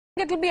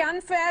it will be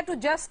unfair to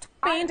just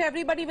paint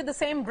everybody with the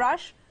same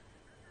brush?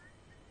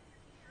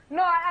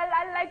 No,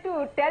 I'd like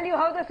to tell you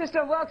how the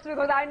system works,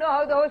 because I know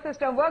how the whole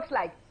system works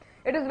like.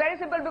 It is very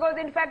simple, because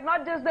in fact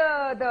not just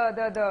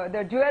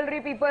the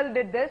jewelry people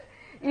did this.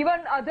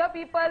 Even other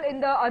people in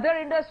the other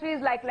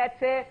industries, like let's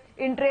say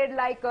in trade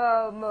like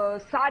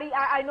sari,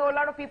 I know a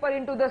lot of people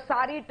into the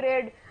sari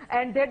trade,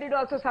 and they did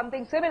also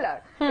something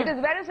similar. It is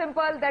very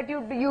simple that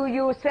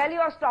you sell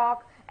your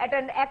stock at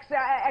an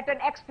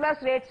X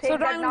plus rate, saying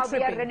that now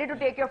we are ready to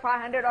take your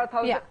 500 or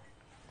 1000. Yeah.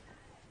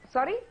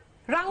 Sorry?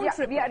 Round yeah,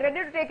 tripping. we are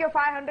ready to take your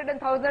 500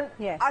 and 1000,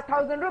 yes.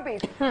 1000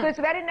 rupees. So it's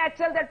very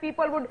natural that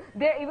people would,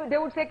 they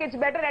would say it's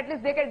better, at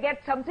least they can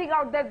get something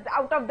out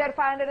of their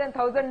 500 and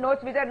 1000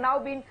 notes which are now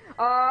being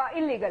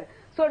illegal.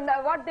 So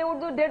now what they would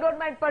do, they don't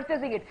mind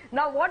purchasing it.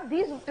 Now what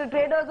these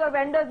traders or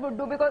vendors would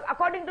do, because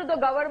according to the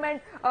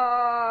government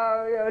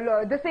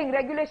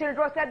regulation, it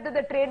was said that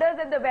the traders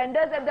and the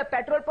vendors and the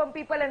petrol pump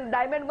people and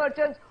diamond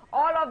merchants,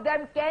 all of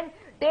them can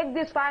take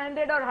this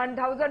 500 or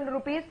 1000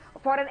 rupees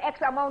for an X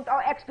amount or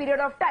X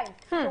period of time.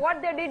 So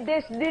what they did,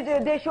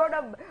 they showed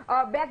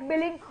a back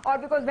billing, or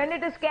because when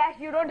it is cash,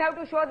 you don't have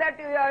to show that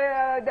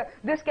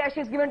this cash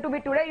is given to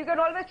me today. You can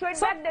always show it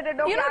back that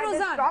okay, I have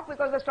this stock,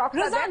 because the stocks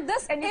are there,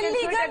 this and you can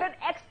show it at an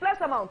X plus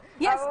amount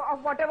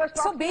of whatever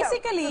stock. So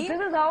basically, so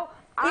this is how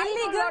I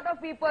know a lot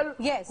of people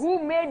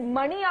who made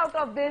money out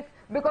of this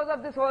because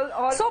of this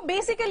whole. So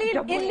basically,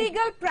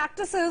 illegal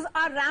practices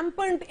are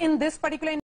rampant in this particular